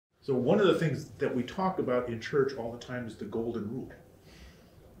So one of the things that we talk about in church all the time is the golden rule.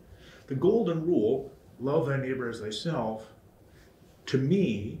 The golden rule, love thy neighbor as thyself, to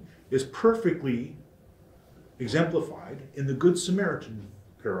me, is perfectly exemplified in the Good Samaritan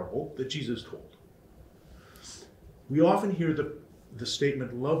parable that Jesus told. We often hear the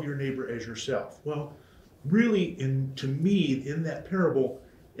statement, love your neighbor as yourself. Well, really, to me, in that parable,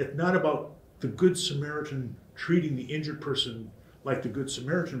 it's not about the Good Samaritan treating the injured person like the Good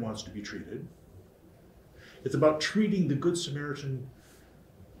Samaritan wants to be treated. It's about treating the Good Samaritan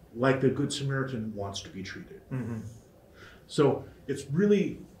like the Good Samaritan wants to be treated. Mm-hmm. So it's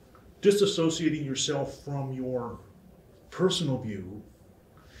really disassociating yourself from your personal view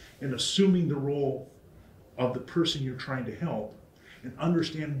and assuming the role of the person you're trying to help and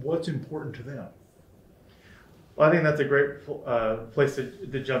understand what's important to them. Well, I think that's a great place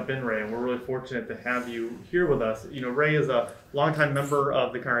to jump in, Ray, and we're really fortunate to have you here with us. You know, Ray is a longtime member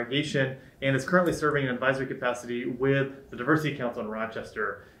of the congregation and is currently serving in an advisory capacity with the Diversity Council in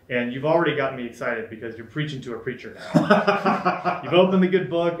Rochester. And you've already got me excited because you're preaching to a preacher now. You've opened the good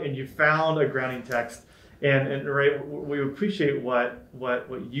book and you found a grounding text. And Ray, we appreciate what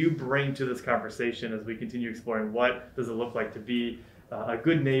you bring to this conversation as we continue exploring what does it look like to be a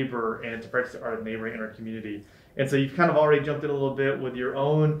good neighbor and to practice the art of neighboring in our community. And so you've kind of already jumped in a little bit with your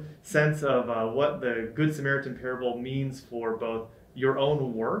own sense of what the Good Samaritan parable means for both your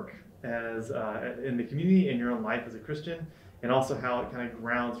own work as in the community and your own life as a Christian, and also how it kind of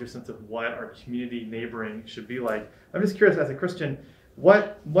grounds your sense of what our community neighboring should be like. I'm just curious, as a Christian,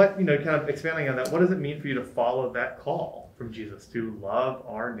 what kind of expanding on that, what does it mean for you to follow that call from Jesus to love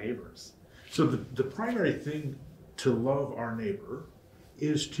our neighbors? So the primary thing to love our neighbor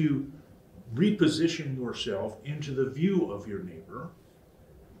is to reposition yourself into the view of your neighbor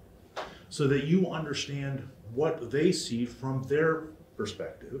so that you understand what they see from their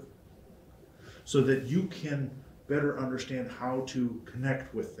perspective, so that you can better understand how to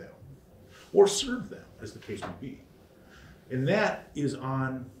connect with them or serve them, as the case may be. And that is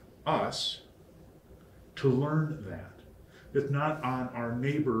on us to learn that. It's not on our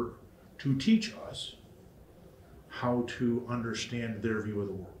neighbor to teach us how to understand their view of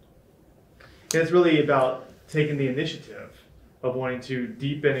the world. And it's really about taking the initiative of wanting to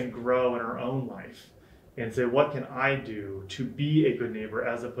deepen and grow in our own life and say, what can I do to be a good neighbor,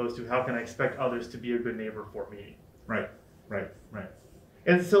 as opposed to how can I expect others to be a good neighbor for me? Right.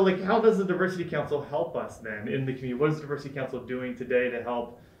 And so, how does the Diversity Council help us then in the community? What is the Diversity Council doing today to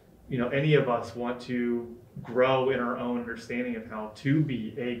help, any of us want to grow in our own understanding of how to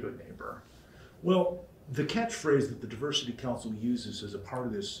be a good neighbor? Well, the catchphrase that the Diversity Council uses as a part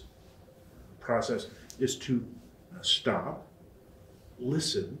of this process is to stop,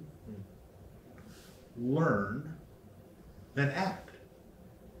 listen, learn, then act.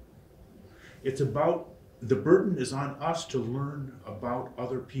 It's about, the burden is on us to learn about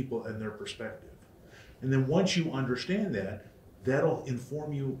other people and their perspective. And then once you understand that, that'll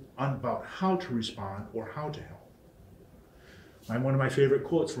inform you about how to respond or how to help. One of my favorite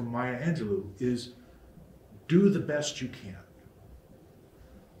quotes from Maya Angelou is, do the best you can.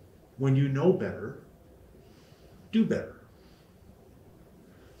 When you know better, do better.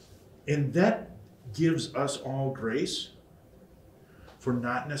 And that gives us all grace for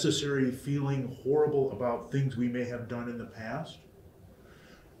not necessarily feeling horrible about things we may have done in the past,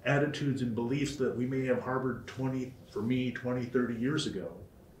 attitudes and beliefs that we may have harbored 20, 30 years ago,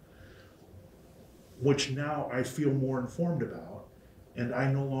 which now I feel more informed about, and I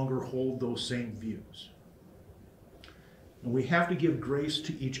no longer hold those same views. And we have to give grace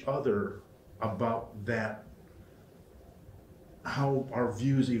to each other about that, how our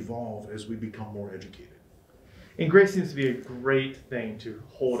views evolve as we become more educated. And grace seems to be a great thing to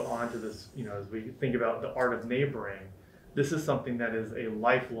hold on to this, as we think about the art of neighboring. This is something that is a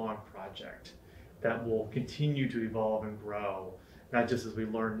lifelong project that will continue to evolve and grow, not just as we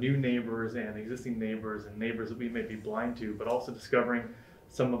learn new neighbors and existing neighbors and neighbors that we may be blind to, but also discovering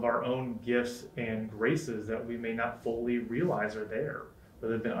some of our own gifts and graces that we may not fully realize are there, that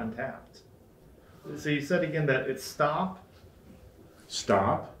have been untapped. So you said again that it's stop.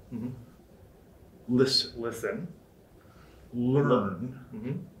 Mm-hmm. Listen. Learn.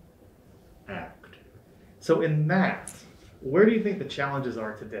 Mm-hmm. Act. So in that, where do you think the challenges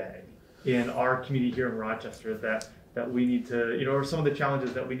are today in our community here in Rochester that we need to, or some of the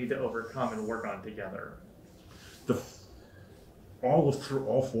challenges that we need to overcome and work on together? All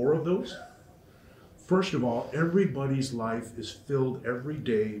four of those? First of all, everybody's life is filled every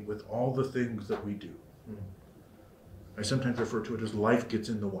day with all the things that we do. I sometimes refer to it as life gets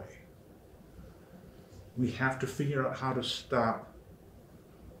in the way. We have to figure out how to stop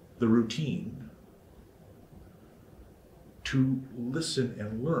the routine to listen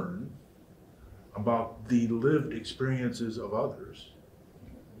and learn about the lived experiences of others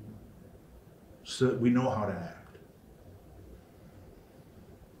so that we know how to act.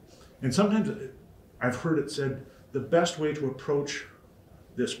 And sometimes I've heard it said, the best way to approach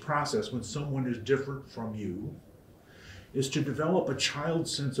this process when someone is different from you is to develop a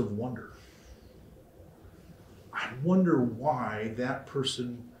child's sense of wonder. I wonder why that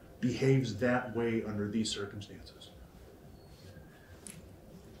person behaves that way under these circumstances.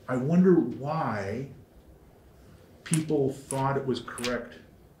 I wonder why people thought it was correct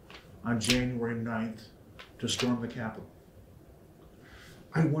on January 9th to storm the Capitol.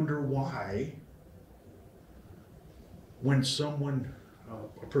 I wonder why, when someone,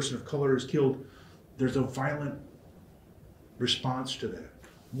 a person of color is killed, there's a violent response to that.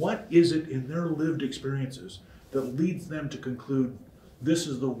 What is it in their lived experiences that leads them to conclude this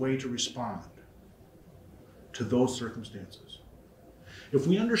is the way to respond to those circumstances? If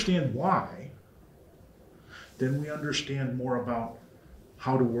we understand why, then we understand more about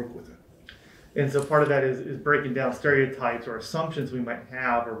how to work with it. And so part of that is breaking down stereotypes or assumptions we might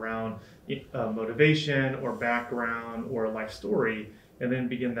have around motivation or background or a life story, and then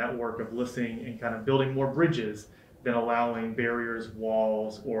begin that work of listening and kind of building more bridges than allowing barriers,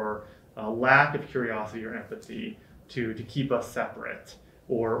 walls, or lack of curiosity or empathy to keep us separate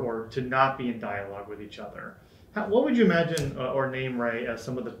or to not be in dialogue with each other. What would you imagine or name, Ray, as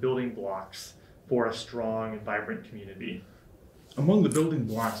some of the building blocks for a strong and vibrant community? Among the building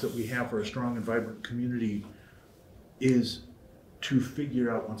blocks that we have for a strong and vibrant community is to figure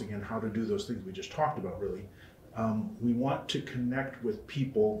out, once again, how to do those things we just talked about, really. We want to connect with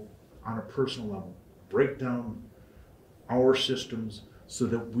people on a personal level, break down our systems so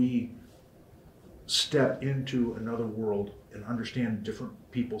that we step into another world and understand different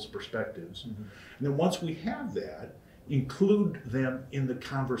people's perspectives. Mm-hmm. And then once we have that, include them in the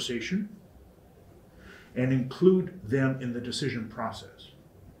conversation and include them in the decision process.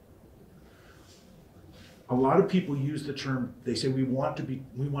 A lot of people use the term, they say we hear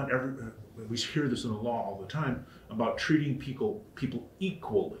this in the law all the time, about treating people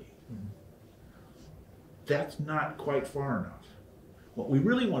equally. Mm-hmm. That's not quite far enough. What we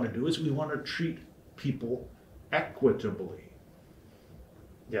really want to do is we want to treat people equitably.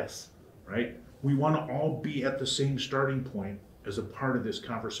 Yes. Right? We want to all be at the same starting point as a part of this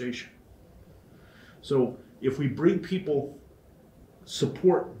conversation. So if we bring people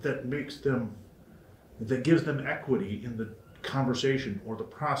support that gives them equity in the conversation or the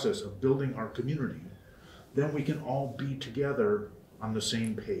process of building our community, then we can all be together on the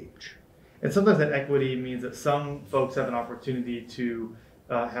same page. And sometimes that equity means that some folks have an opportunity to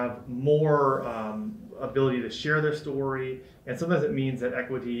have more ability to share their story. And sometimes it means that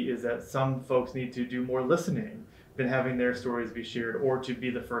equity is that some folks need to do more listening than having their stories be shared or to be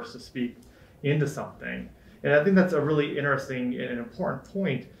the first to speak into something. And I think that's a really interesting and important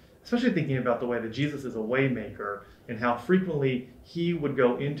point, especially thinking about the way that Jesus is a way maker and how frequently he would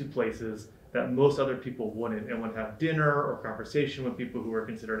go into places that most other people wouldn't, and would have dinner or conversation with people who are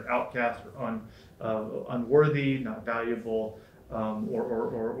considered outcast or unworthy, not valuable,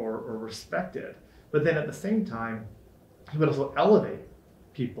 or respected. But then at the same time, he would also elevate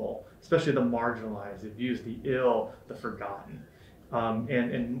people, especially the marginalized, the abused, the ill, the forgotten,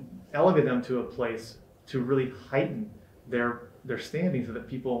 and elevate them to a place to really heighten their standing so that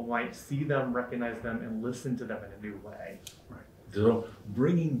people might see them, recognize them, and listen to them in a new way. Right. So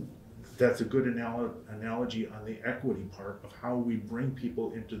that's a good analogy on the equity part of how we bring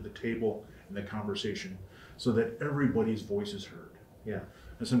people into the table and the conversation so that everybody's voice is heard. Yeah.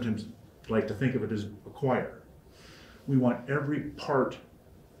 I sometimes like to think of it as a choir. We want every part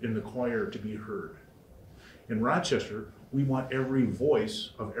in the choir to be heard. In Rochester, we want every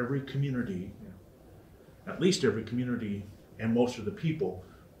voice of every community, at least every community and most of the people,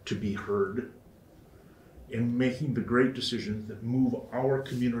 to be heard in making the great decisions that move our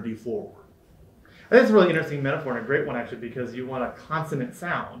community forward. I think it's a really interesting metaphor and a great one, actually, because you want a consonant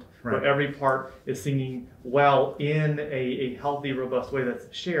sound, right, where every part is singing well in a healthy, robust way that's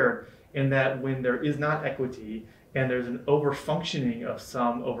shared, and that when there is not equity and there's an over-functioning of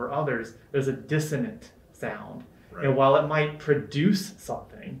some over others, there's a dissonant sound. Right. And while it might produce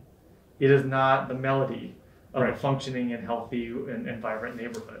something, it is not the melody of a functioning and healthy and vibrant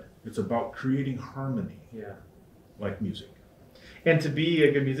neighborhood. It's about creating harmony, like music. And to be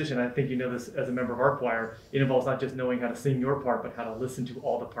a good musician, I think you know this as a member of our choir, it involves not just knowing how to sing your part, but how to listen to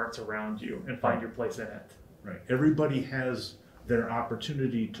all the parts around you and find your place in it. Right. Everybody has their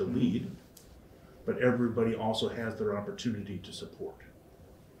opportunity to lead, but everybody also has their opportunity to support.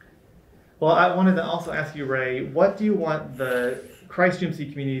 Well, I wanted to also ask you, Ray, what do you want the Christ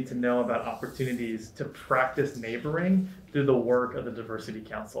UMC community to know about opportunities to practice neighboring through the work of the Diversity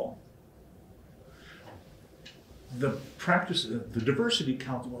Council? The Diversity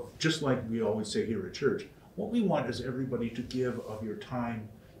Council, just like we always say here at church, what we want is everybody to give of your time,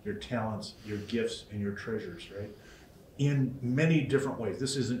 your talents, your gifts, and your treasures, right? In many different ways.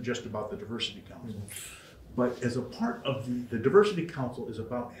 This isn't just about the Diversity Council. Mm-hmm. But as a part of the Diversity Council is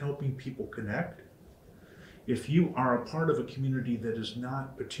about helping people connect. If you are a part of a community that is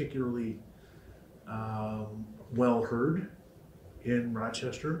not particularly well heard in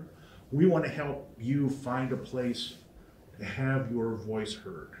Rochester, we want to help you find a place to have your voice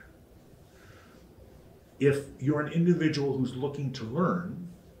heard. If you're an individual who's looking to learn,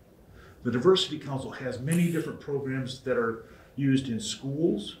 the Diversity Council has many different programs that are used in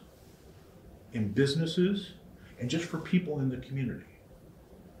schools, in businesses, and just for people in the community.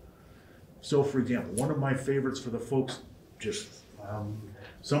 So for example, one of my favorites for the folks, just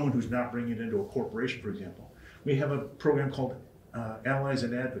someone who's not bringing it into a corporation, for example, we have a program called Allies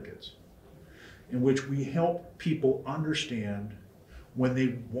and Advocates, in which we help people understand when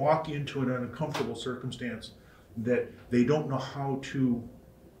they walk into an uncomfortable circumstance that they don't know how to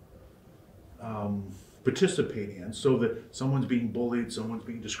participate in, so that someone's being bullied, someone's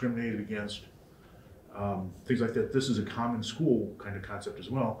being discriminated against, things like that. This is a common school kind of concept as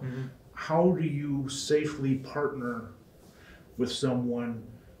well. Mm-hmm. How do you safely partner with someone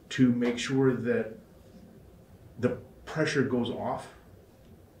to make sure that the pressure goes off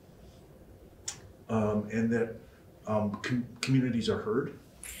and that communities are heard,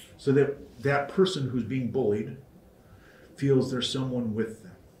 so that that person who's being bullied feels there's someone with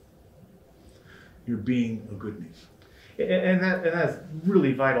them? You're being a good neighbor. And that's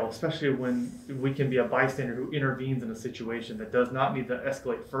really vital, especially when we can be a bystander who intervenes in a situation that does not need to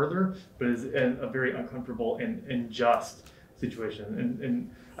escalate further, but is in a very uncomfortable and unjust situation.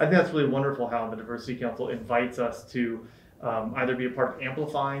 And I think that's really wonderful how the Diversity Council invites us to either be a part of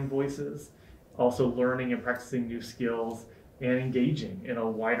amplifying voices, also learning and practicing new skills, and engaging in a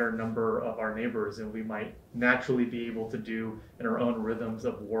wider number of our neighbors than we might naturally be able to do in our own rhythms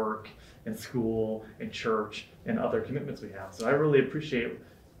of work and school and church and other commitments we have. So I really appreciate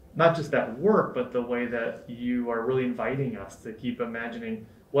not just that work, but the way that you are really inviting us to keep imagining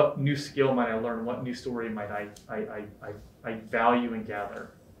what new skill might I learn, what new story might I value and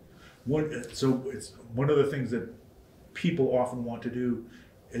gather. So it's one of the things that people often want to do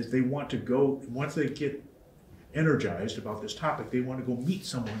is they want to go, once they get energized about this topic, they want to go meet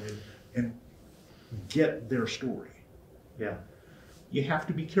someone and get their story. Yeah. You have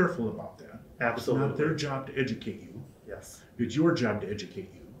to be careful about that. Absolutely. It's not their job to educate you. Yes. It's your job to educate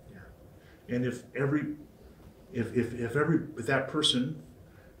you. Yeah. And if that person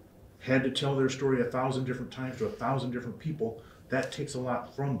had to tell their story 1,000 different times to 1,000 different people, that takes a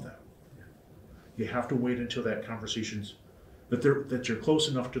lot from them. Yeah. You have to wait until that conversation's that you're close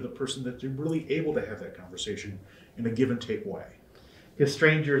enough to the person that you're really able to have that conversation in a give and take way. Because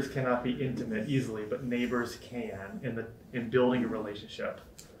strangers cannot be intimate easily, but neighbors can in building a relationship.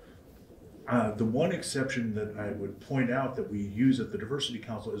 The one exception that I would point out that we use at the Diversity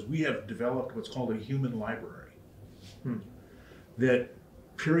Council is we have developed what's called a human library. That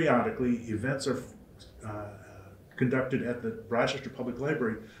periodically events are conducted at the Rochester Public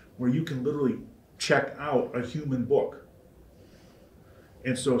Library where you can literally check out a human book.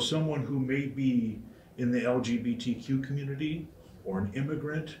 And so someone who may be in the LGBTQ community or an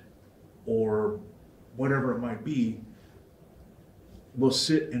immigrant or whatever it might be will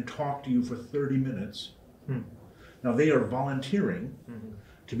sit and talk to you for 30 minutes. Now they are volunteering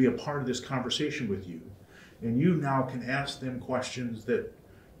to be a part of this conversation with you. And you now can ask them questions that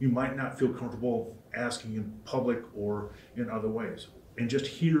you might not feel comfortable asking in public or in other ways. And just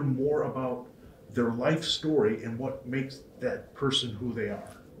hear more about their life story and what makes that person who they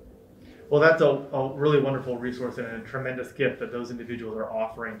are. Well, that's a really wonderful resource and a tremendous gift that those individuals are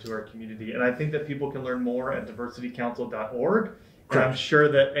offering to our community. And I think that people can learn more at diversitycouncil.org. And I'm sure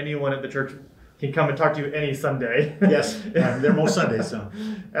that anyone at the church can come and talk to you any Sunday. Yes, they're most Sundays. So.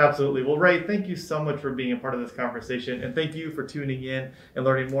 Absolutely. Well, Ray, thank you so much for being a part of this conversation. And thank you for tuning in and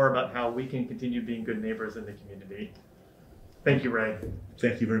learning more about how we can continue being good neighbors in the community. Thank you, Ray.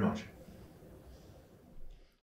 Thank you very much.